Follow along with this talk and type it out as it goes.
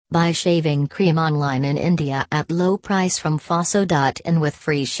Buy shaving cream online in India at low price from Fosso.in with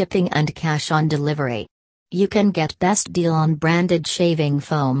free shipping and cash on delivery. You can get best deal on branded shaving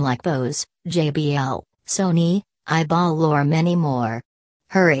foam like Bose, JBL, Sony, Eyeball or many more.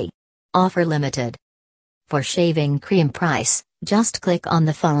 Hurry! Offer limited. For shaving cream price, just click on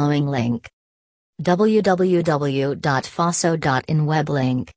the following link. www.fosso.in web link